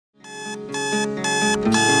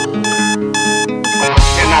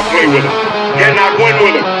play with them. Cannot win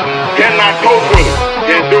with them. Cannot coach with them.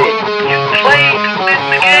 Can't do it. You play to win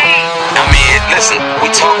the game. I mean, listen,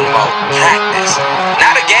 we talking about practice.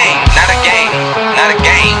 Not a game, not a game, not a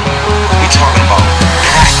game. We talking about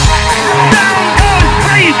practice. Down goes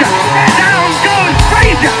Frazier. Down goes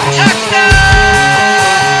Frazier.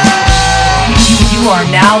 You are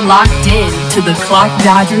now locked in to the Clock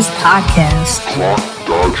Dodgers podcast. Clock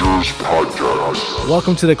Dodgers Podcast.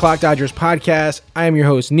 Welcome to the Clock Dodgers podcast. I am your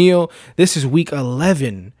host, Neil. This is week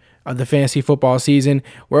 11 of the fantasy football season.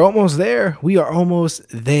 We're almost there. We are almost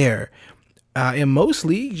there. In most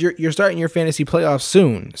leagues, you're starting your fantasy playoffs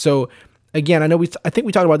soon. So, again, I think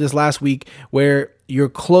we talked about this last week where you're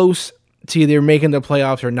close to either making the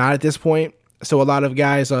playoffs or not at this point. So a lot of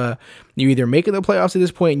guys, you're either making the playoffs at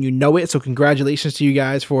this point and you know it. So congratulations to you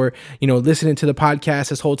guys for, listening to the podcast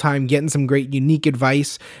this whole time, getting some great unique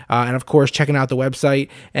advice, and of course checking out the website.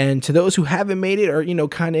 And to those who haven't made it or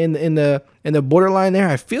kind of in the borderline there,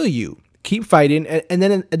 I feel you. Keep fighting, and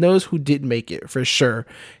then and those who did make it for sure,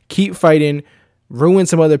 keep fighting. Ruin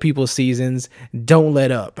some other people's seasons. Don't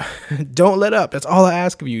let up. Don't let up. That's all I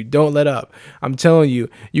ask of you. Don't let up. I'm telling you,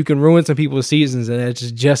 you can ruin some people's seasons, and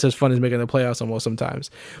it's just as fun as making the playoffs almost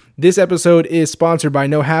sometimes. This episode is sponsored by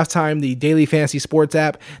No Halftime, the daily fantasy sports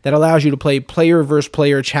app that allows you to play player versus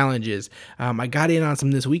player challenges. I got in on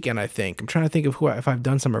some this weekend, I think. I'm trying to think of if I've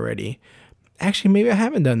done some already. Actually, maybe I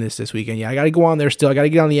haven't done this weekend. Yeah, I got to go on there still. I got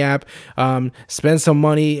to get on the app, spend some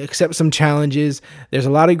money, accept some challenges. There's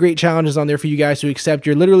a lot of great challenges on there for you guys to accept.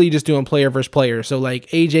 You're literally just doing player versus player. So like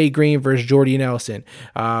AJ Green versus Jordy Nelson,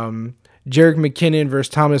 Jerick McKinnon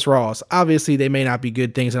versus Thomas Rawls. Obviously, they may not be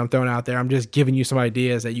good things that I'm throwing out there. I'm just giving you some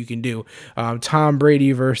ideas that you can do. Tom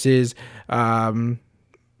Brady versus Stephon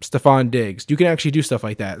Diggs. You can actually do stuff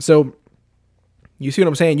like that. So you see what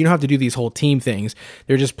I'm saying? You don't have to do these whole team things.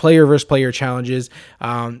 They're just player versus player challenges.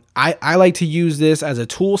 I like to use this as a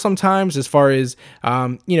tool sometimes as far as,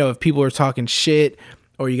 if people are talking shit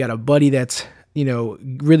or you got a buddy that's,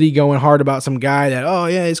 really going hard about some guy that, oh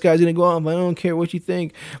yeah, this guy's going to go off. I don't care what you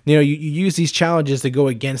think. You use these challenges to go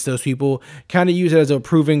against those people, kind of use it as a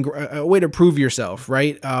way to prove yourself,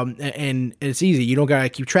 right? And it's easy. You don't got to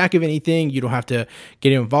keep track of anything. You don't have to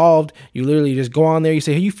get involved. You literally just go on there. You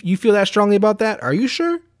say, hey, you feel that strongly about that? Are you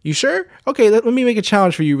sure? You sure? Okay, let me make a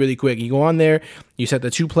challenge for you really quick. You go on there, you set the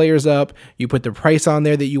two players up, you put the price on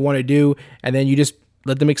there that you want to do, and then you just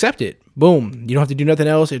let them accept it. Boom. You don't have to do nothing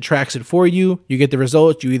else. It tracks it for you. You get the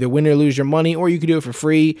results. You either win or lose your money, or you can do it for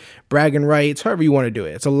free, bragging rights, however you want to do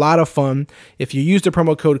it. It's a lot of fun. If you use the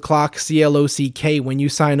promo code CLOCK, C-L-O-C-K, when you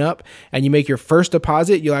sign up and you make your first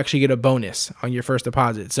deposit, you'll actually get a bonus on your first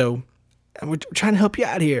deposit. So we're trying to help you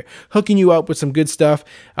out here, hooking you up with some good stuff.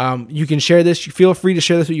 You can share this. You feel free to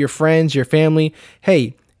share this with your friends, your family.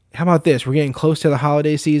 Hey, how about this? We're getting close to the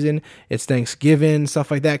holiday season. It's Thanksgiving,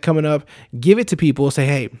 stuff like that coming up. Give it to people. Say,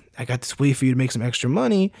 hey, I got this way for you to make some extra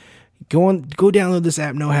money. Go download this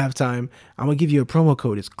app, No Halftime. I'm going to give you a promo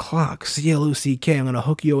code. It's CLOCK, C-L-O-C-K. I'm going to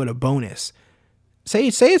hook you up with a bonus. Say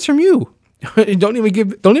it's from you. Don't even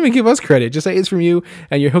give us credit. Just say it's from you,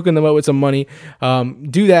 and you're hooking them up with some money.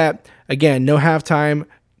 Do that. Again, No Halftime,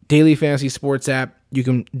 daily fantasy sports app. You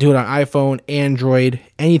can do it on iPhone, Android,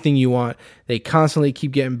 anything you want. They constantly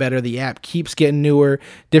keep getting better. The app keeps getting newer,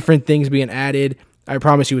 different things being added. I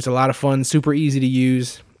promise you, it's a lot of fun, super easy to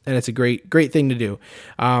use, and it's a great thing to do.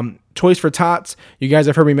 Toys for Tots. You guys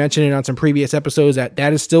have heard me mention it on some previous episodes that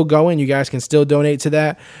is still going. You guys can still donate to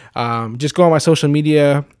that. Just go on my social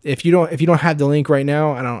media. If you don't have the link right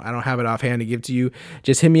now, I don't have it offhand to give to you.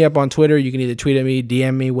 Just hit me up on Twitter. You can either tweet at me,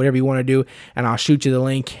 DM me, whatever you want to do, and I'll shoot you the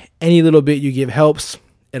link. Any little bit you give helps.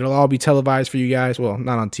 It'll all be televised for you guys. Well,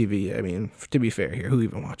 not on TV. I mean, to be fair here, who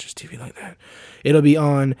even watches TV like that? It'll be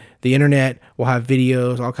on the internet. We'll have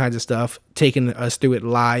videos, all kinds of stuff, taking us through it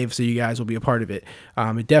live, so you guys will be a part of it.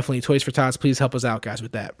 Definitely, Toys for Tots, please help us out, guys,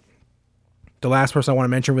 with that. The last person I want to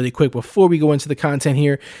mention really quick before we go into the content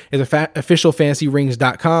here is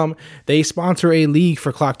officialfantasyrings.com. They sponsor a league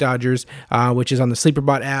for Clock Dodgers, which is on the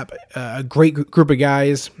SleeperBot app. A great group of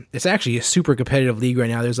guys. It's actually a super competitive league right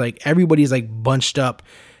now. There's everybody's bunched up,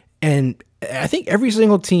 and I think every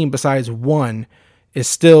single team besides one is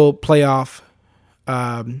still playoff,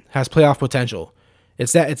 has playoff potential.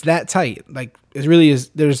 It's that tight. It really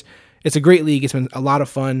is. It's a great league. It's been a lot of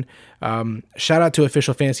fun. Shout out to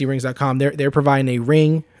officialfantasyrings.com. They're providing a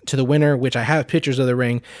ring to the winner, which I have pictures of the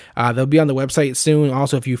ring. They'll be on the website soon.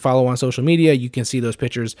 Also, if you follow on social media, you can see those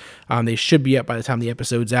pictures. They should be up by the time the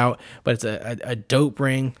episode's out. But it's a dope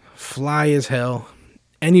ring, fly as hell.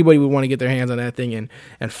 Anybody would want to get their hands on that thing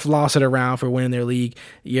and floss it around for winning their league.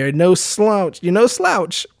 You're no slouch.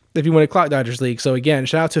 if you win a Clock Dodgers league. So again,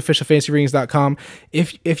 shout out to officialfantasyrings.com.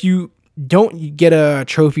 If you don't get a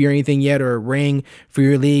trophy or anything yet, or a ring for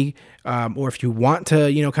your league, or if you want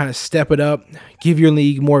to, kind of step it up, give your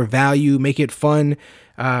league more value, make it fun,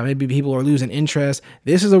 maybe people are losing interest,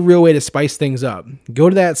 this is a real way to spice things up. Go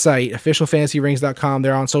to that site, officialfantasyrings.com.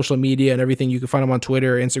 They're on social media and everything. You can find them on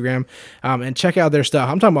Twitter, Instagram, and check out their stuff.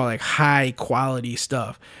 I'm talking about like high quality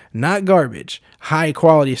stuff, not garbage, high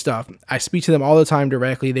quality stuff. I speak to them all the time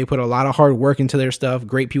directly. They put a lot of hard work into their stuff.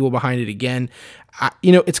 Great people behind it. Again,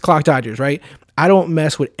 it's Clock Dodgers, right? I don't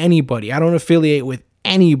mess with anybody. I don't affiliate with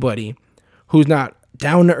anybody who's not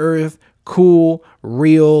down to earth, cool,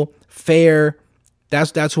 real, fair.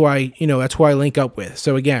 That's who I link up with.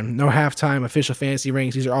 So again, no halftime, Official Fantasy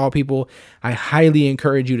Rings. These are all people I highly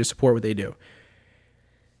encourage you to support what they do.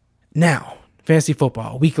 Now, fantasy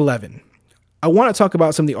football, week 11. I want to talk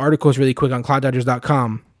about some of the articles really quick on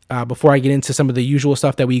clockdodgers.com before I get into some of the usual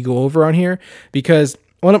stuff that we go over on here, because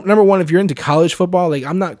number one, if you're into college football, like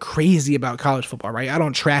I'm not crazy about college football, right? I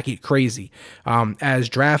don't track it crazy. As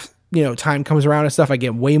draft time comes around and stuff, I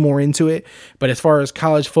get way more into it. But as far as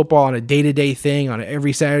college football on a day-to-day thing, on an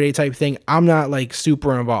every Saturday type thing, I'm not like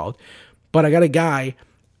super involved. But I got a guy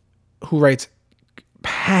who writes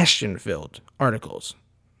passion-filled articles.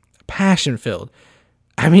 Passion-filled.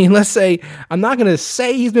 I mean, let's say, I'm not going to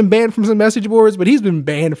say he's been banned from some message boards, but he's been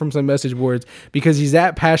banned from some message boards because he's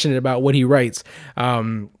that passionate about what he writes.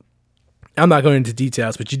 I'm not going into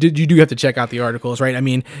details, but you do have to check out the articles, right? I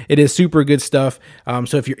mean, it is super good stuff.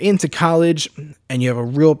 So if you're into college and you have a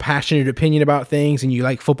real passionate opinion about things and you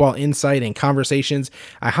like football insight and conversations,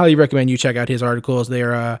 I highly recommend you check out his articles.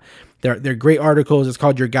 They're great articles. It's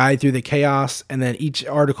called Your Guide Through the Chaos, and then each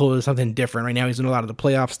article is something different. Right now, he's doing a lot of the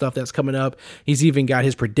playoff stuff that's coming up. He's even got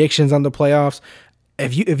his predictions on the playoffs.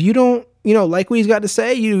 If you don't like what he's got to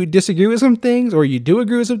say, you disagree with some things, or you do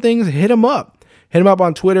agree with some things, hit him up. Hit him up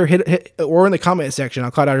on Twitter, or in the comment section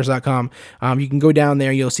on clockdodgers.com. You can go down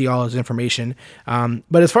there, you'll see all his information.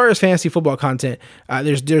 But as far as fantasy football content,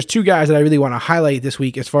 there's two guys that I really want to highlight this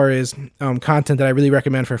week as far as content that I really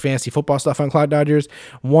recommend for fantasy football stuff on Clock Dodgers.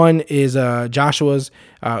 One is Joshua's.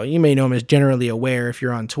 You may know him as Generally Aware if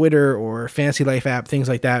you're on Twitter or Fantasy Life app, things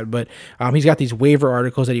like that. But he's got these waiver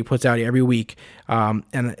articles that he puts out every week, and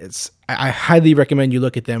I highly recommend you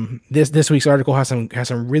look at them. This week's article has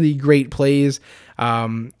some really great plays,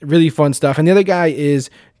 really fun stuff. And the other guy is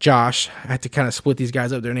Josh. I had to kind of split these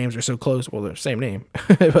guys up. Their names are so close. Well, they're the same name.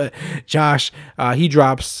 But Josh, he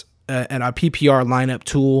drops a PPR lineup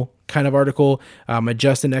tool kind of article,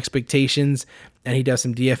 adjusting expectations, and he does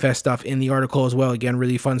some DFS stuff in the article as well. Again,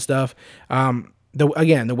 really fun stuff.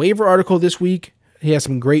 The waiver article this week, he has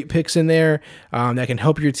some great picks in there that can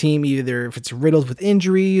help your team, either if it's riddled with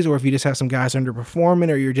injuries or if you just have some guys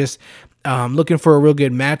underperforming, or you're just looking for a real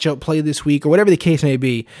good matchup play this week, or whatever the case may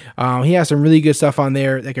be. He has some really good stuff on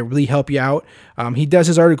there that can really help you out. He does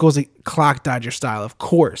his articles Clock Dodger style, of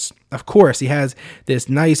course. He has this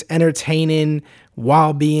nice, entertaining,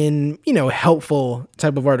 while being, helpful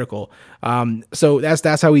type of article. So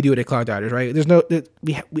that's how we do it at Clock Dodgers, right?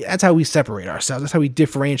 That's how we separate ourselves. That's how we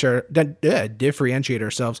differentiate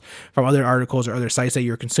ourselves from other articles or other sites that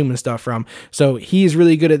you're consuming stuff from. So he's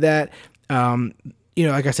really good at that.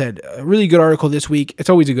 Like I said, a really good article this week. It's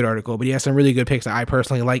always a good article, but he has some really good picks that I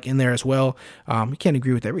personally like in there as well. We can't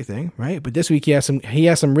agree with everything, right? But this week he has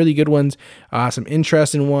some really good ones, some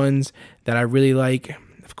interesting ones that I really like.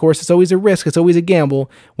 Of course, it's always a risk. It's always a gamble,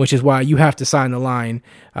 which is why you have to sign the line.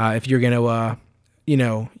 If you're going to,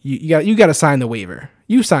 you got to sign the waiver.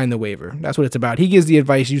 You sign the waiver. That's what it's about. He gives the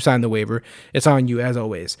advice. You sign the waiver. It's on you as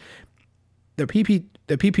always. The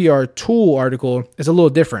PPR tool article is a little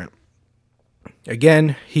different.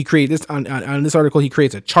 Again, he created this on this article. He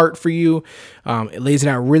creates a chart for you. It lays it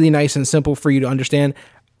out really nice and simple for you to understand.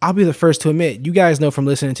 I'll be the first to admit, you guys know from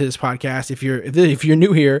listening to this podcast, if you're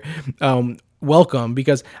new here, welcome,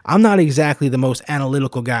 because I'm not exactly the most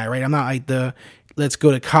analytical guy, right? I'm not like let's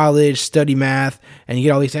go to college, study math, and you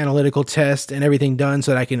get all these analytical tests and everything done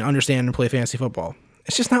so that I can understand and play fantasy football.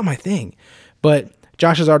 It's just not my thing. But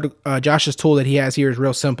Josh's tool that he has here is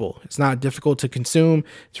real simple. It's not difficult to consume.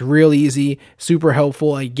 It's real easy, super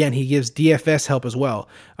helpful. Again, he gives DFS help as well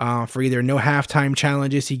for either no halftime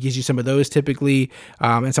challenges. He gives you some of those typically,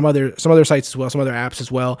 and some other sites as well, some other apps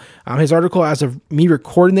as well. His article, as of me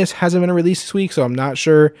recording this, hasn't been released this week, so I'm not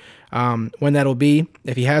sure when that'll be,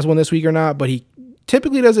 if he has one this week or not. But he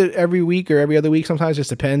typically does it every week or every other week. Sometimes it just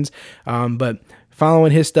depends. But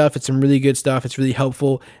following his stuff, it's some really good stuff. It's really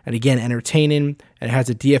helpful, and again, entertaining, and it has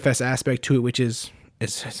a DFS aspect to it, which is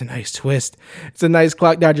it's a nice twist. It's a nice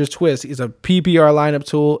Clock Dodgers twist. It's a PPR lineup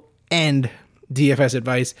tool and DFS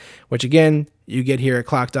advice, which again, you get here at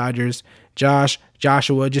Clock Dodgers.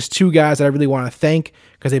 Joshua, just two guys that I really want to thank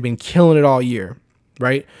because they've been killing it all year,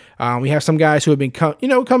 right? We have some guys who have been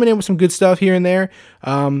coming in with some good stuff here and there,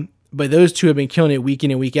 but those two have been killing it week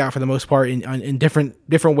in and week out for the most part in different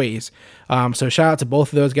ways. So shout out to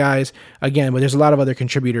both of those guys again, but there's a lot of other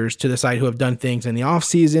contributors to the site who have done things in the off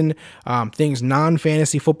season, things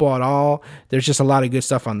non-fantasy football at all. There's just a lot of good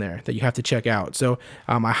stuff on there that you have to check out. So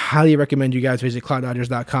I highly recommend you guys visit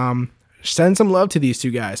clockdodgers.com. Send some love to these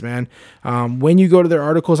two guys, man. When you go to their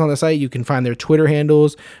articles on the site, you can find their Twitter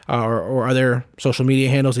handles or other social media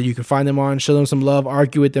handles that you can find them on. Show them some love,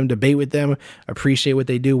 argue with them, debate with them, appreciate what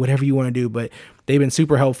they do, whatever you want to do. But they've been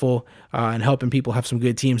super helpful in helping people have some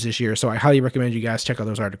good teams this year. So I highly recommend you guys check out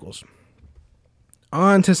those articles.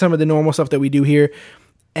 On to some of the normal stuff that we do here.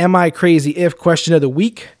 Am I crazy if question of the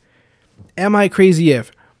week? Am I crazy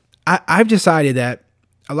if? I've decided that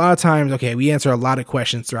a lot of times, okay, we answer a lot of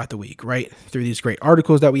questions throughout the week, right? Through these great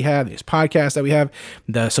articles that we have, these podcasts that we have,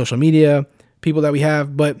 the social media people that we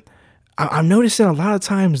have. But I'm noticing a lot of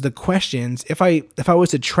times the questions, if I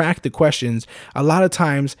was to track the questions, a lot of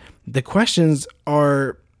times the questions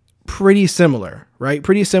are pretty similar, right?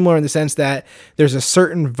 Pretty similar in the sense that there's a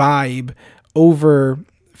certain vibe over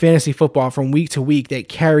fantasy football from week to week that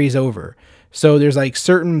carries over. So there's like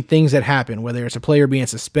certain things that happen, whether it's a player being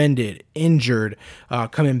suspended, injured,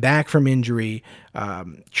 coming back from injury,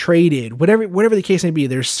 traded, whatever the case may be.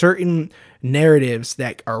 There's certain narratives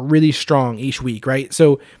that are really strong each week, right?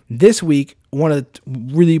 So this week, one of the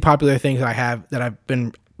really popular things that I've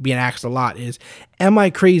been being asked a lot is, am I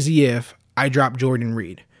crazy if I drop Jordan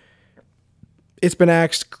Reed? It's been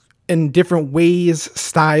asked in different ways,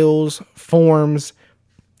 styles, forms.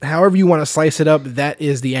 However you want to slice it up, that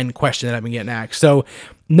is the end question that I've been getting asked. So,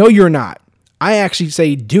 no, you're not. I actually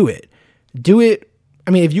say do it. Do it. I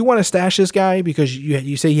mean, if you want to stash this guy because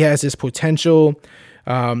you say he has this potential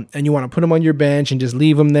and you want to put him on your bench and just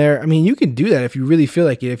leave him there, I mean, you can do that if you really feel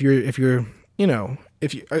like it. If you're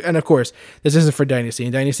and of course, this isn't for Dynasty.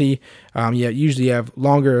 In Dynasty, usually you have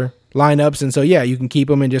longer lineups. And so, you can keep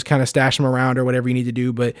them and just kind of stash them around or whatever you need to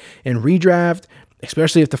do. But in redraft,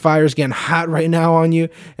 especially if the fire's getting hot right now on you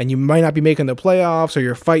and you might not be making the playoffs or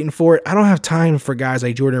you're fighting for it, I don't have time for guys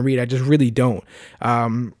like Jordan Reed. I just really don't.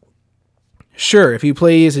 Sure, if he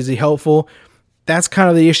plays, is he helpful? That's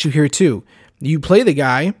kind of the issue here too. You play the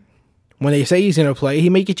guy, when they say he's going to play,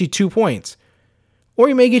 he may get you 2 points. Or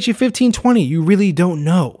he may get you 15, 20. You really don't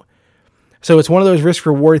know. So it's one of those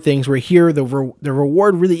risk-reward things where here the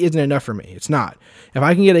reward really isn't enough for me. It's not. If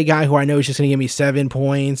I can get a guy who I know is just going to give me 7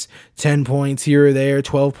 points, 10 points here or there,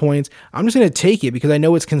 12 points, I'm just going to take it because I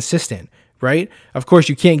know it's consistent, right? Of course,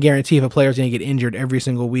 you can't guarantee if a player is going to get injured every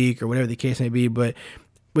single week or whatever the case may be, but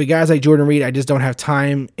with guys like Jordan Reed, I just don't have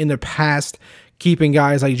time in the past keeping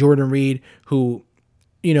guys like Jordan Reed who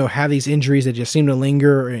have these injuries that just seem to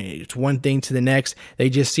linger. It's one thing to the next. They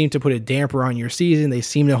just seem to put a damper on your season. They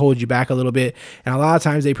seem to hold you back a little bit. And a lot of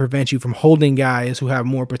times they prevent you from holding guys who have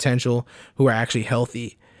more potential, who are actually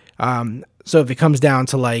healthy. So if it comes down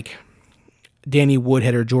to like Danny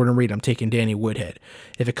Woodhead or Jordan Reed, I'm taking Danny Woodhead.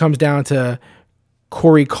 If it comes down to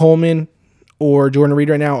Corey Coleman or Jordan Reed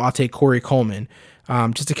right now, I'll take Corey Coleman.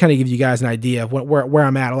 Just to kind of give you guys an idea of where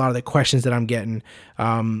I'm at, a lot of the questions that I'm getting.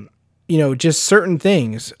 Just certain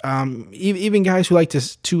things. Even guys who like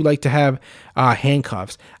to have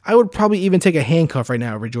handcuffs. I would probably even take a handcuff right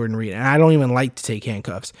now over Jordan Reed, and I don't even like to take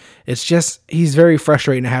handcuffs. It's just he's very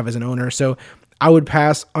frustrating to have as an owner. So I would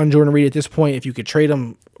pass on Jordan Reed at this point. If you could trade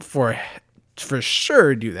him for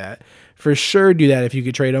sure, do that. For sure, do that if you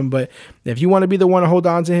could trade him. But if you want to be the one to hold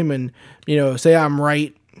on to him and say I'm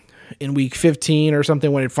right in week 15 or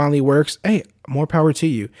something when it finally works, hey, more power to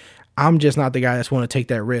you. I'm just not the guy that's willing to take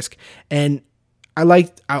that risk. And I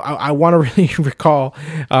want to really recall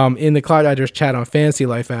in the Clock Dodgers chat on Fantasy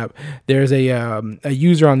Life app, there's a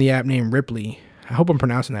user on the app named Ripley. I hope I'm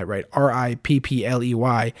pronouncing that right.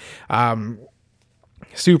 Rippley.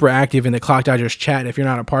 Super active in the Clock Dodgers chat. If you're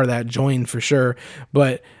not a part of that, join for sure.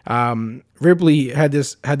 But Ripley had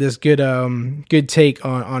this good take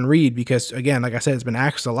on Reed because, again, like I said, it's been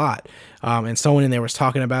asked a lot. And someone in there was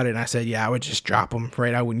talking about it, and I said, yeah, I would just drop him,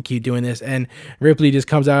 right? I wouldn't keep doing this. And Ripley just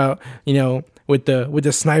comes out, with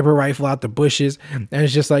the sniper rifle out the bushes, and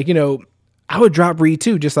it's just like, I would drop Reed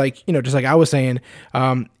too, just like I was saying.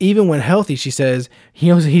 Even when healthy, she says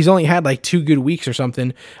he's only had like 2 good weeks or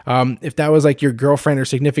something. If that was like your girlfriend or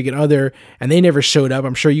significant other and they never showed up,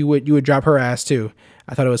 I'm sure you would drop her ass too.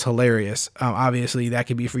 I thought it was hilarious. Obviously, that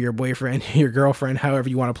could be for your boyfriend, your girlfriend, however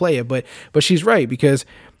you want to play it. But she's right, because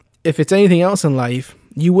if it's anything else in life,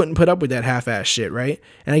 you wouldn't put up with that half-ass shit, right?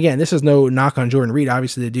 And again, this is no knock on Jordan Reed.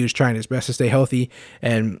 Obviously, the dude's trying his best to stay healthy,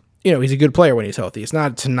 and he's a good player when he's healthy. It's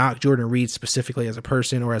not to knock Jordan Reed specifically as a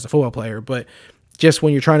person or as a football player, but just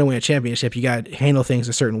when you're trying to win a championship, you got to handle things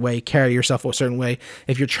a certain way, carry yourself a certain way.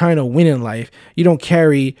 If you're trying to win in life, you don't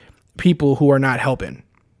carry people who are not helping,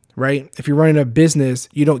 right? If you're running a business,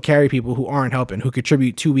 you don't carry people who aren't helping, who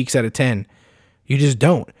contribute 2 weeks out of 10. You just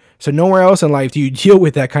don't. So nowhere else in life do you deal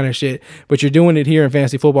with that kind of shit, but you're doing it here in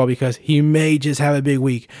fantasy football because he may just have a big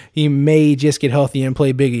week. He may just get healthy and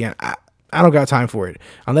play big again. I don't got time for it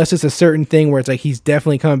unless it's a certain thing where it's like he's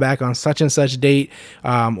definitely coming back on such and such date,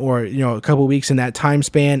 or a couple weeks in that time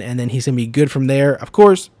span, and then he's gonna be good from there. Of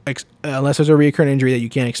course, unless there's a recurrent injury that you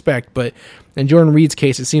can't expect. But in Jordan Reed's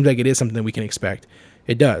case, it seems like it is something that we can expect.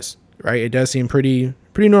 It does, right? It does seem pretty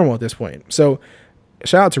normal at this point. So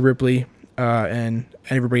shout out to Ripley and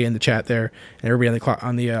everybody in the chat there, and everybody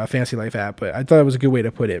on the Fantasy Life app. But I thought it was a good way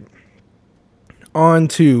to put it. On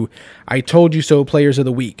to I Told You So Players of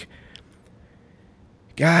the Week.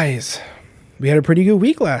 Guys, we had a pretty good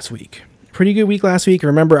week last week.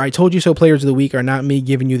 Remember, I Told You So Players of the Week are not me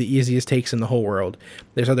giving you the easiest takes in the whole world.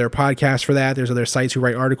 There's other podcasts for that. There's other sites who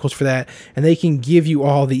write articles for that, and they can give you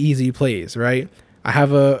all the easy plays, right? I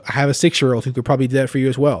have a 6-year-old who could probably do that for you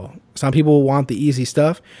as well. Some people want the easy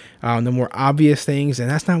stuff, the more obvious things,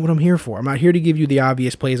 and that's not what I'm here for. I'm not here to give you the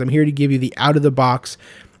obvious plays. I'm here to give you the out-of-the-box,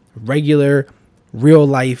 regular,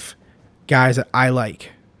 real-life guys that I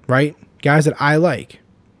like, right? Guys that I like.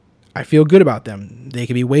 I feel good about them. They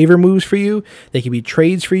could be waiver moves for you. They could be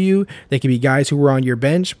trades for you. They could be guys who were on your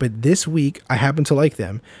bench. But this week, I happen to like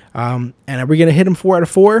them. And are we going to hit them 4 out of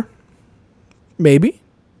 4? Maybe.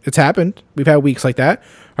 It's happened. We've had weeks like that.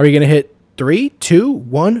 Are we going to hit 3, 2,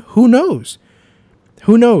 1? Who knows?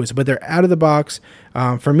 But they're out of the box.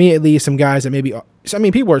 For me, at least, some guys that maybe...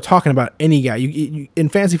 people are talking about any guy. You in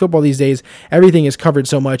fantasy football these days, everything is covered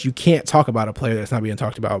so much, you can't talk about a player that's not being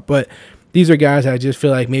talked about. But these are guys that I just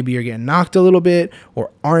feel like maybe you're getting knocked a little bit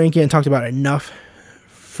or aren't getting talked about enough,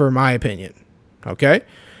 for my opinion. Okay?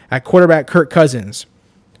 At quarterback, Kirk Cousins.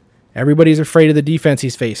 Everybody's afraid of the defense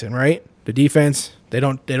he's facing, right? The defense, they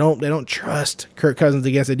don't trust Kirk Cousins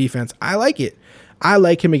against the defense. I like it. I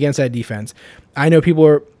like him against that defense. I know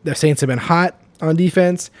the Saints have been hot on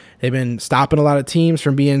defense. They've been stopping a lot of teams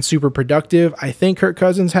from being super productive. I think Kirk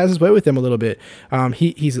Cousins has his way with them a little bit.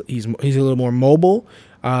 He's a little more mobile,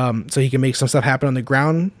 so he can make some stuff happen on the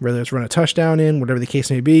ground, whether it's run a touchdown in, whatever the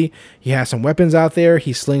case may be. He has some weapons out there.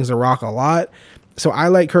 He slings the rock a lot. So I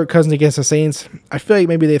like Kirk Cousins against the Saints. I feel like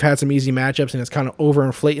maybe they've had some easy matchups and it's kind of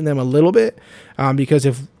overinflating them a little bit, because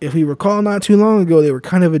if we recall not too long ago, they were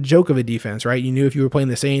kind of a joke of a defense, right? You knew if you were playing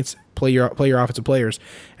the Saints, play your offensive players,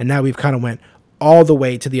 and now we've kind of went all the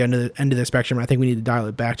way to the end of the spectrum. I think we need to dial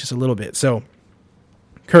it back just a little bit. So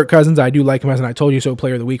Kirk Cousins, I do like him as an I Told You So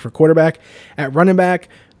player of the week for quarterback. At running back,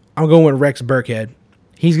 I'm going with Rex Burkhead.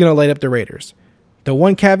 He's going to light up the Raiders. The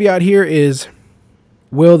one caveat here is,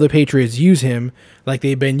 will the Patriots use him like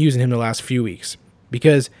they've been using him the last few weeks?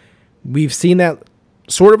 Because we've seen that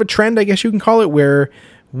sort of a trend, I guess you can call it, where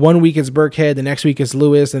 1 week it's Burkhead, the next week it's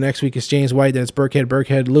Lewis, the next week it's James White, then it's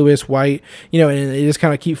Burkhead, Lewis, White, and they just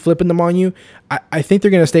kind of keep flipping them on you. I think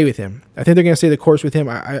they're going to stay with him. I think they're going to stay the course with him.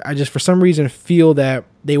 I just, for some reason, feel that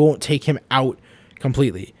they won't take him out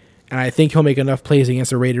completely. And I think he'll make enough plays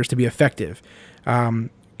against the Raiders to be effective.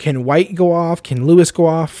 Can White go off? Can Lewis go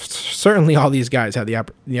off? Certainly all these guys have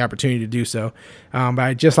the opportunity to do so. But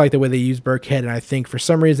I just like the way they use Burkhead, and I think for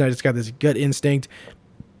some reason I just got this gut instinct.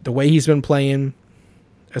 The way he's been playing,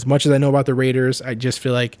 as much as I know about the Raiders, I just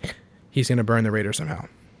feel like he's going to burn the Raiders somehow.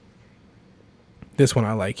 This one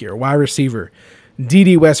I like here. Wide receiver,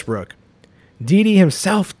 D.D. Westbrook. D.D.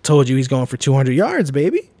 himself told you he's going for 200 yards,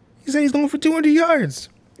 baby. He said he's going for 200 yards.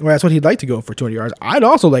 Well, that's what he'd like to go for, 200 yards. I'd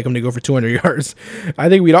also like him to go for 200 yards. I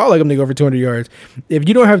think we'd all like him to go for 200 yards. If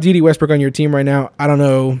you don't have D.D. Westbrook on your team right now, I don't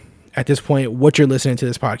know at this point what you're listening to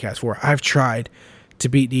this podcast for. I've tried to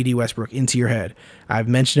beat D.D. Westbrook into your head. I've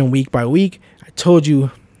mentioned him week by week. I told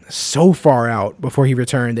you so far out before he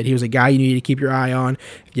returned that he was a guy you needed to keep your eye on.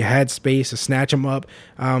 If you had space to snatch him up,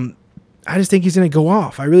 I just think he's going to go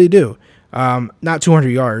off. I really do. Not 200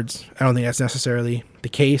 yards. I don't think that's necessarily the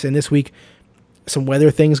case. And this week, some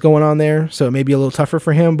weather things going on there, so it may be a little tougher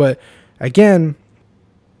for him. But again,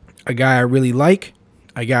 a guy I really like,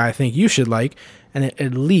 a guy I think you should like, and at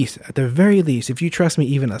the very least, if you trust me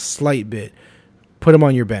even a slight bit, put him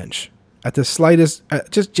on your bench. At the slightest,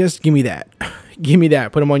 just give me that. Give me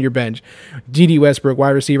that. Put him on your bench. D.D. Westbrook,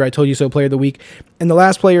 wide receiver, I Told You So player of the week. And the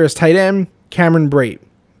last player is tight end, Cameron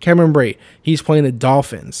Brate. He's playing the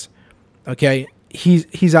Dolphins. Okay?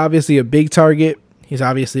 He's obviously a big target. He's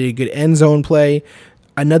obviously a good end zone play.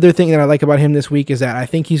 Another thing that I like about him this week is that I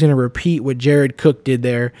think he's going to repeat what Jared Cook did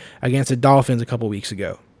there against the Dolphins a couple weeks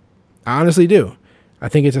ago. I honestly do. I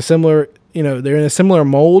think it's a similar, they're in a similar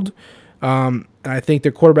mold. And I think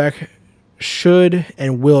their quarterback should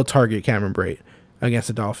and will target Cameron Brate against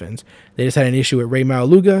the Dolphins. They just had an issue with Ray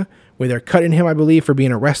Maualuga where they're cutting him, I believe, for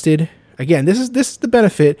being arrested. Again, this is the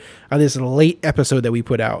benefit of this late episode that we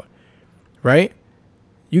put out, right?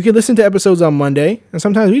 You can listen to episodes on Monday, and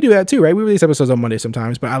sometimes we do that too, right? We release episodes on Monday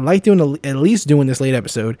sometimes, but I like at least doing this late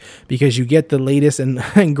episode because you get the latest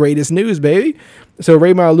and greatest news, baby. So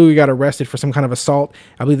Ray Maualuga got arrested for some kind of assault.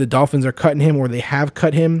 I believe the Dolphins are cutting him, or they have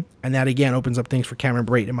cut him, and that again opens up things for Cameron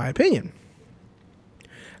Brate, in my opinion.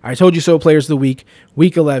 I told you so players of the week,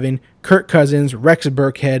 week 11, Kirk Cousins, Rex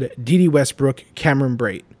Burkhead, Dede Westbrook, Cameron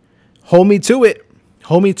Brate. Hold me to it.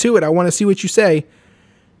 Hold me to it. I want to see what you say.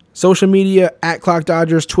 Social media, at Clock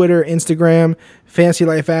Dodgers, Twitter, Instagram, Fantasy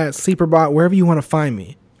Life at, SleeperBot, wherever you want to find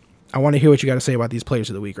me. I want to hear what you got to say about these players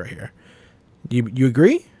of the week right here. You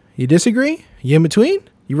agree? You disagree? You in between?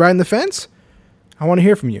 You riding the fence? I want to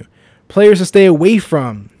hear from you. Players to stay away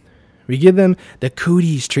from. We give them the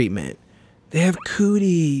cooties treatment. They have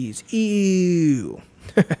cooties. Ew.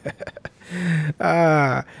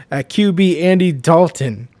 At QB, Andy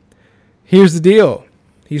Dalton. Here's the deal.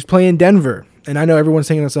 He's playing Denver. And I know everyone's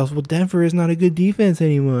saying to themselves, well, Denver is not a good defense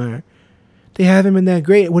anymore. They haven't been that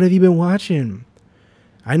great. What have you been watching?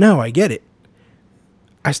 I know. I get it.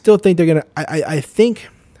 I still think they're going to... I think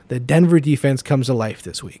the Denver defense comes to life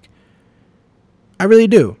this week. I really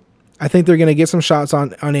do. I think they're going to get some shots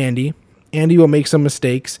on Andy. Andy will make some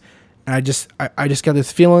mistakes. And I just got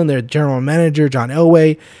this feeling their general manager, John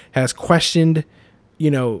Elway, has questioned,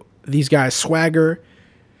 these guys' swagger.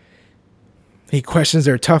 He questions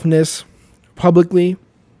their toughness publicly.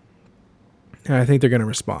 And I think they're going to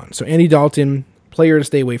respond. So Andy Dalton, player to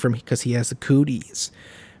stay away from because he has the cooties.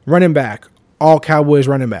 Running back, all Cowboys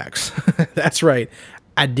running backs. That's right.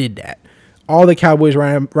 I did that. All the Cowboys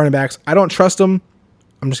running backs. I don't trust them.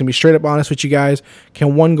 I'm just going to be straight up honest with you guys.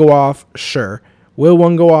 Can one go off? Sure. Will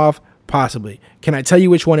one go off? Possibly. Can I tell you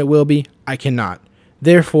which one it will be? I cannot.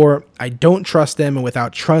 Therefore, I don't trust them. And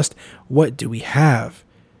without trust, what do we have?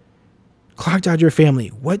 Clock Dodger family,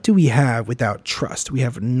 what do we have without trust? We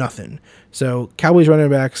have nothing. So Cowboys running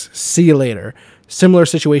backs, see you later. Similar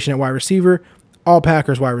situation at wide receiver, all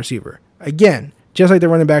Packers wide receiver. Again, just like the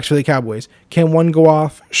running backs for the Cowboys. Can one go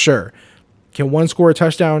off? Sure. Can one score a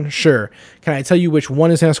touchdown? Sure. Can I tell you which one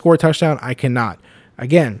is going to score a touchdown? I cannot.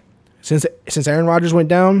 Again, since Aaron Rodgers went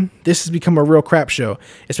down, this has become a real crap show.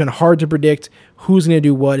 It's been hard to predict who's going to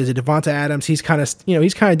do what. Is it Devonta Adams? He's kind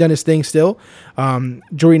of done his thing still.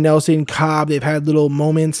 Jordy Nelson, Cobb, they've had little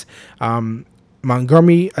moments.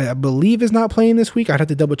 Montgomery, I believe, is not playing this week. I'd have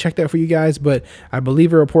to double check that for you guys, but I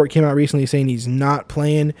believe a report came out recently saying he's not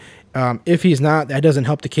playing. If he's not, that doesn't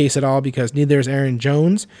help the case at all because neither is Aaron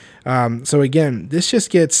Jones. So again, this just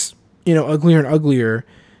gets uglier and uglier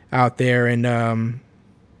out there, and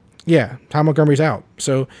Ty Montgomery's out.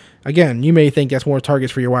 So again, you may think that's more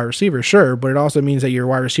targets for your wide receiver, sure, but it also means that your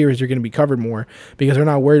wide receivers are going to be covered more because they're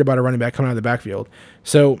not worried about a running back coming out of the backfield.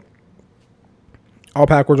 So all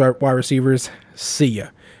Packers wide receivers, see ya.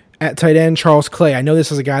 At tight end, Charles Clay. I know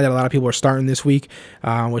this is a guy that a lot of people are starting this week,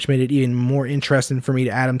 which made it even more interesting for me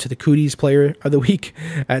to add him to the Cooties player of the week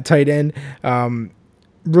at tight end.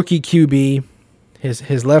 Rookie QB,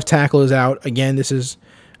 his left tackle is out. Again, this is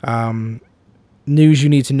news you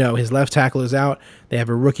need to know. His left tackle is out. They have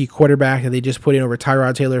a rookie quarterback that they just put in over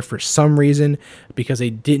Tyrod Taylor for some reason because they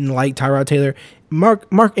didn't like Tyrod Taylor.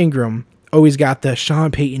 Mark Ingram always got the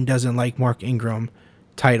Sean Payton doesn't like Mark Ingram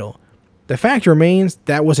title. The fact remains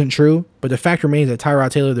that wasn't true, but the fact remains that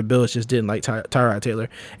Tyrod Taylor, the Bills just didn't like Tyrod Taylor.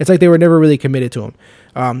 It's like they were never really committed to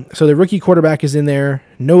him. So the rookie quarterback is in there,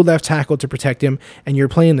 no left tackle to protect him, and you're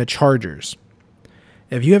playing the Chargers.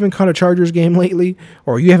 If you haven't caught a Chargers game lately,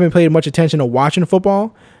 or you haven't paid much attention to watching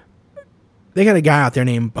football, they got a guy out there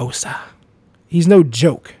named Bosa. He's no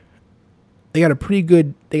joke. They got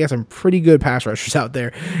some pretty good pass rushers out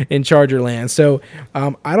there in Charger land. So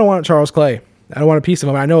I don't want Charles Clay. I don't want a piece of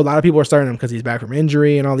him. I know a lot of people are starting him because he's back from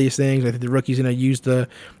injury and all these things. I think the rookie's going to use the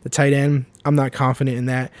tight end. I'm not confident in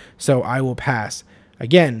that, so I will pass.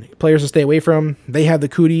 Again, players to stay away from. They have the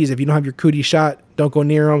cooties. If you don't have your cootie shot, don't go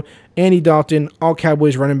near them. Andy Dalton, all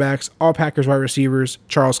Cowboys running backs, all Packers wide receivers,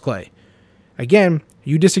 Charles Clay. Again,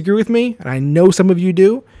 you disagree with me, and I know some of you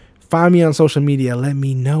do. Find me on social media. Let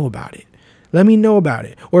me know about it. Let me know about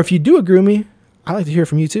it. Or if you do agree with me, I'd like to hear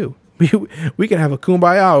from you too. We can have a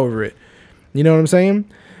kumbaya over it. You know what I'm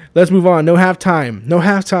saying? Let's move on. No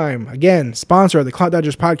halftime. Again, sponsor of the Clock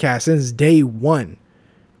Dodgers podcast since day one.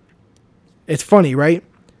 It's funny, right?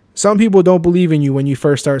 Some people don't believe in you when you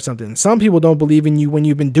first start something. Some people don't believe in you when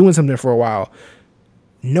you've been doing something for a while.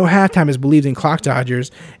 No Halftime has believed in Clock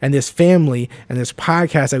Dodgers and this family and this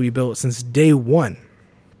podcast that we built since day one.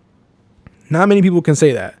 Not many people can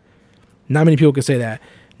say that. Not many people can say that.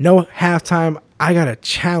 No Halftime, I got a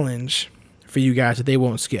challenge for you guys that they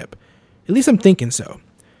won't skip. At least I'm thinking so.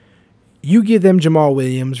 You give them Jamal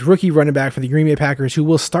Williams, rookie running back for the Green Bay Packers, who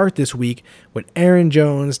will start this week with Aaron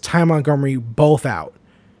Jones, Ty Montgomery, both out.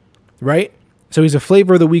 Right? So he's a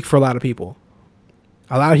flavor of the week for a lot of people.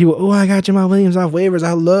 A lot of people, oh, I got Jamal Williams off waivers.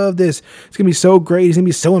 I love this. It's going to be so great. He's going to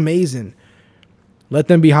be so amazing. Let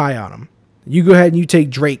them be high on him. You go ahead and you take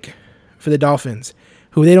Drake for the Dolphins,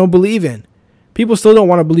 who they don't believe in. People still don't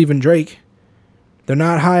want to believe in Drake. They're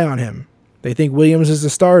not high on him. They think Williams is the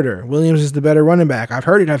starter. Williams is the better running back. I've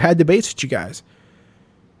heard it. I've had debates with you guys.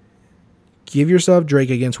 Give yourself Drake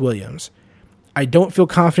against Williams. I don't feel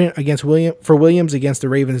confident against Williams against the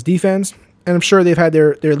Ravens defense. And I'm sure they've had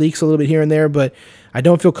their leaks a little bit here and there, but I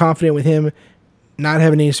don't feel confident with him not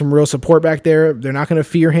having some real support back there. They're not going to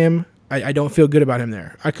fear him. I don't feel good about him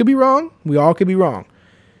there. I could be wrong. We all could be wrong.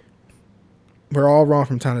 We're all wrong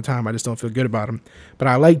from time to time. I just don't feel good about him. But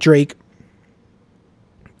I like Drake,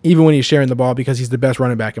 even when he's sharing the ball, because he's the best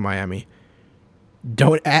running back in Miami.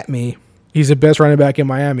 Don't at me. He's the best running back in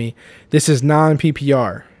Miami. This is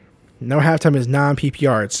non-PPR. No Halftime is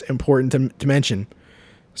non-PPR. It's important to mention.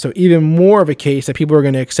 So even more of a case that people are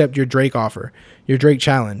going to accept your Drake offer, your Drake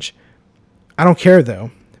challenge. I don't care, though,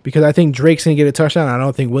 because I think Drake's going to get a touchdown, and I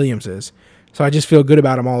don't think Williams is. So I just feel good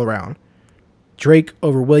about him all around. Drake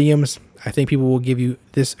over Williams, I think people will give you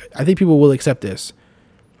this. I think people will accept this.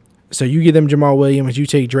 So you give them Jamal Williams, you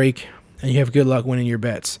take Drake, and you have good luck winning your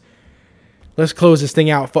bets. Let's close this thing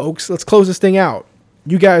out, folks. Let's close this thing out.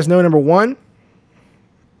 You guys know, number one,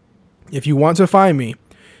 if you want to find me,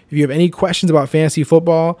 if you have any questions about fantasy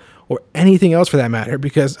football or anything else for that matter,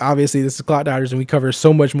 because obviously this is Clock Dodgers and we cover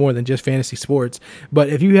so much more than just fantasy sports. But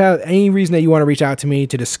if you have any reason that you want to reach out to me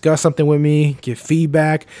to discuss something with me, give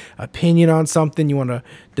feedback, opinion on something, you want to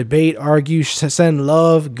debate, argue, send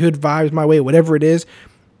love, good vibes my way, whatever it is,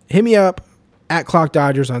 hit me up at Clock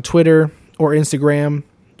Dodgers on Twitter or Instagram.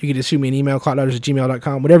 You can just shoot me an email,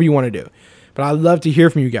 clockdodgers@gmail.com, whatever you want to do. But I'd love to hear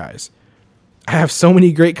from you guys. I have so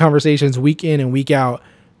many great conversations week in and week out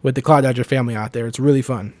with the Clock Dodger family out there. It's really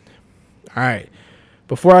fun. All right.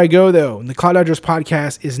 Before I go, though, the Clock Dodgers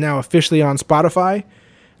podcast is now officially on Spotify.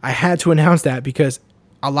 I had to announce that because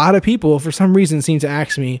a lot of people, for some reason, seem to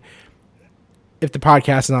ask me if the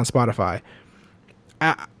podcast is on Spotify.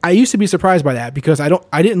 I used to be surprised by that because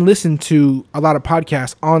I didn't listen to a lot of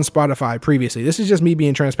podcasts on Spotify previously. This is just me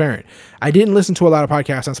being transparent. I didn't listen to a lot of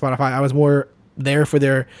podcasts on Spotify. I was more there for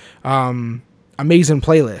their amazing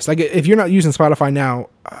playlist. Like, if you're not using Spotify now,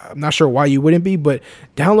 I'm not sure why you wouldn't be, but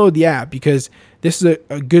download the app because this is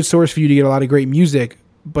a good source for you to get a lot of great music.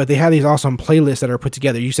 But they have these awesome playlists that are put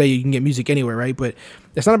together. You say you can get music anywhere, right? But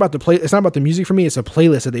it's not about it's not about the music for me. It's a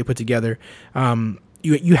playlist that they put together.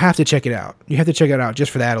 You have to check it out. You have to check it out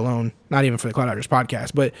just for that alone, not even for the Clock Dodgers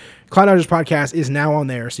podcast. But Clock Dodgers podcast is now on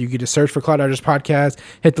there, so you can just search for Clock Dodgers podcast,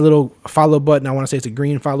 hit the little follow button. I want to say it's a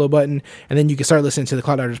green follow button, and then you can start listening to the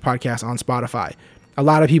Clock Dodgers podcast on Spotify. A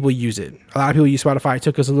lot of people use it. A lot of people use Spotify. It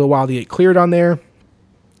took us a little while to get cleared on there,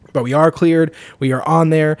 but we are cleared. We are on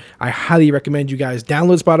there. I highly recommend you guys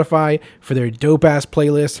download Spotify for their dope-ass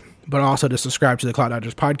playlist, but also to subscribe to the Clock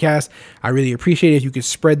Dodgers podcast. I really appreciate it if you could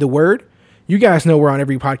spread the word. You guys know we're on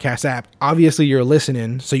every podcast app. Obviously, you're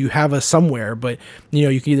listening, so you have us somewhere. But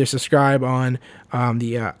you can either subscribe on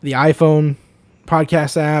the iPhone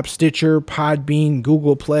podcast app, Stitcher, Podbean,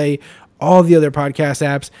 Google Play, all the other podcast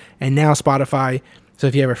apps, and now Spotify. So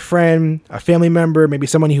if you have a friend, a family member, maybe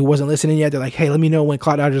somebody who wasn't listening yet, they're like, "Hey, let me know when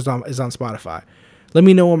Clock Dodgers is on Spotify. Let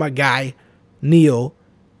me know when my guy Neil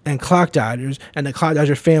and Clock Dodgers and the Clock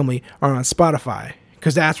Dodger family are on Spotify,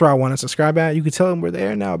 because that's where I want to subscribe at." You can tell them we're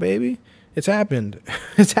there now, baby. It's happened.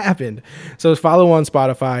 It's happened. So follow on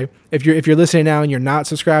Spotify. If you're listening now and you're not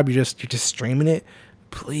subscribed, you're just streaming it,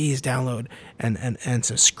 please download and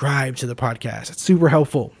subscribe to the podcast. It's super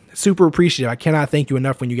helpful. It's super appreciative. I cannot thank you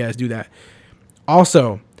enough when you guys do that.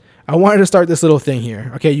 Also, I wanted to start this little thing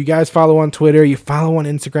here. Okay, you guys follow on Twitter, you follow on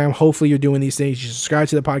Instagram. Hopefully you're doing these things. You subscribe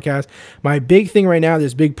to the podcast. My big thing right now,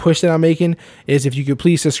 this big push that I'm making, is if you could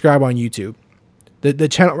please subscribe on YouTube. The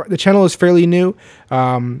channel is fairly new.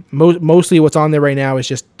 Mostly what's on there right now is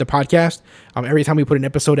just the podcast. Every time we put an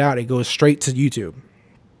episode out, it goes straight to YouTube.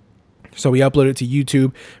 So we upload it to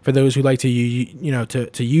YouTube for those who like to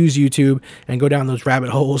to use YouTube and go down those rabbit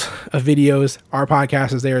holes of videos. Our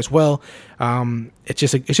podcast is there as well. It's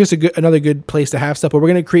just another good place to have stuff. But we're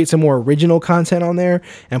gonna create some more original content on there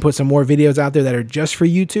and put some more videos out there that are just for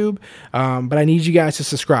YouTube. But I need you guys to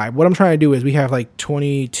subscribe. What I'm trying to do is we have like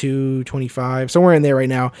 22, 25, somewhere in there right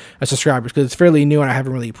now of subscribers, because it's fairly new and I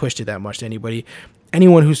haven't really pushed it that much to anybody.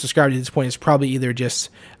 Anyone who's subscribed at this point is probably either just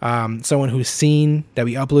someone who's seen that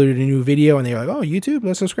we uploaded a new video and they're like, oh, YouTube,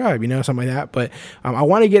 let's subscribe, something like that. But I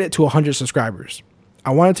want to get it to 100 subscribers.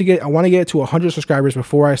 I want to get it to 100 subscribers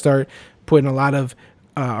before I start putting a lot of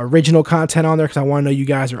original content on there, because I want to know you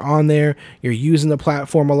guys are on there. You're using the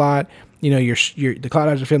platform a lot. The Clock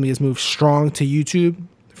Dodgers family has moved strong to YouTube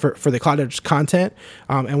for the Clock Dodgers content.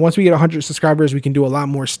 And once we get 100 subscribers, we can do a lot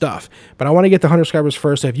more stuff. But I want to get the 100 subscribers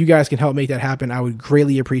first. So if you guys can help make that happen, I would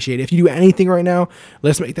greatly appreciate it. If you do anything right now,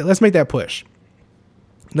 let's make that push.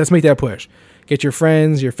 Let's make that push. Get your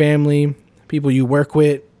friends, your family, people you work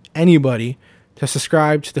with, anybody to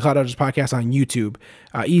subscribe to the Clock Dodgers podcast on YouTube.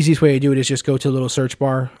 Easiest way to do it is just go to the little search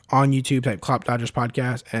bar on YouTube, type Clock Dodgers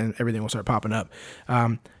podcast, and everything will start popping up.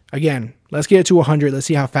 Again, let's get it to 100. Let's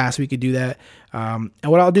see how fast we could do that. And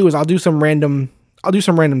what I'll do is I'll do some random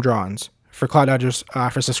drawings for Clock Dodgers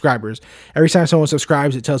for subscribers. Every time someone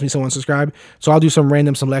subscribes, it tells me someone subscribed. So I'll do some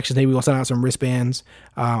random selections. Maybe we'll send out some wristbands.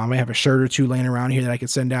 I might have a shirt or two laying around here that I could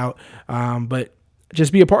send out. But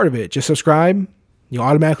just be a part of it. Just subscribe. You'll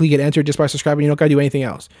automatically get entered just by subscribing. You don't got to do anything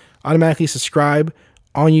else. Automatically subscribe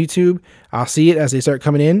on YouTube. I'll see it as they start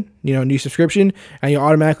coming in, new subscription, and you'll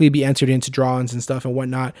automatically be entered into drawings and stuff and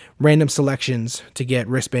whatnot, random selections to get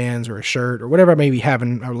wristbands or a shirt or whatever I may be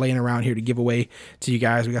having or laying around here to give away to you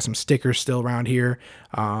guys. We got some stickers still around here.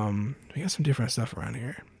 We got some different stuff around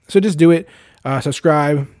here. So just do it.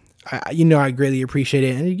 Subscribe. I greatly appreciate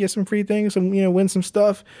it. And you get some free things, win some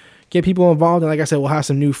stuff. Get people involved, and like I said, we'll have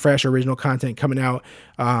some new, fresh, original content coming out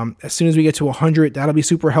as soon as we get to 100. That'll be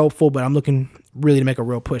super helpful, but I'm looking really to make a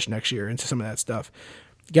real push next year into some of that stuff.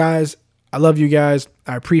 Guys, I love you guys.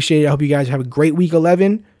 I appreciate it. I hope you guys have a great week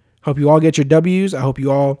 11. Hope you all get your W's. I hope you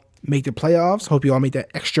all make the playoffs. Hope you all make that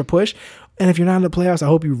extra push. And if you're not in the playoffs, I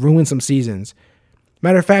hope you ruin some seasons.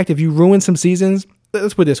 Matter of fact, if you ruin some seasons,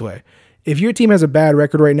 let's put it this way. If your team has a bad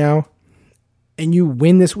record right now and you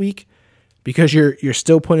win this week, because you're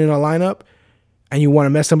still putting in a lineup and you want to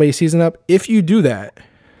mess somebody's season up, if you do that,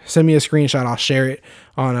 send me a screenshot. I'll share it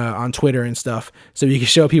on Twitter and stuff so you can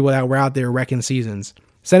show people that we're out there wrecking seasons.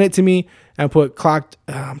 Send it to me and put clocked.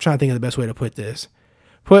 I'm trying to think of the best way to put this.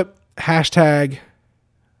 Put hashtag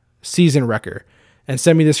season wrecker and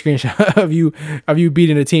send me the screenshot of you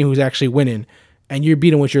beating a team who's actually winning, and you're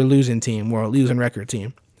beating with your losing team or losing record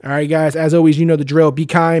team. All right, guys, as always, you know the drill. Be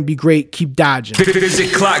kind, be great, keep dodging. Visit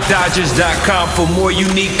ClockDodgers.com for more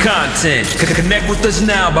unique content. Connect with us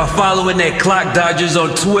now by following at Clock Dodgers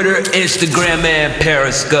on Twitter, Instagram, and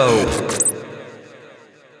Periscope.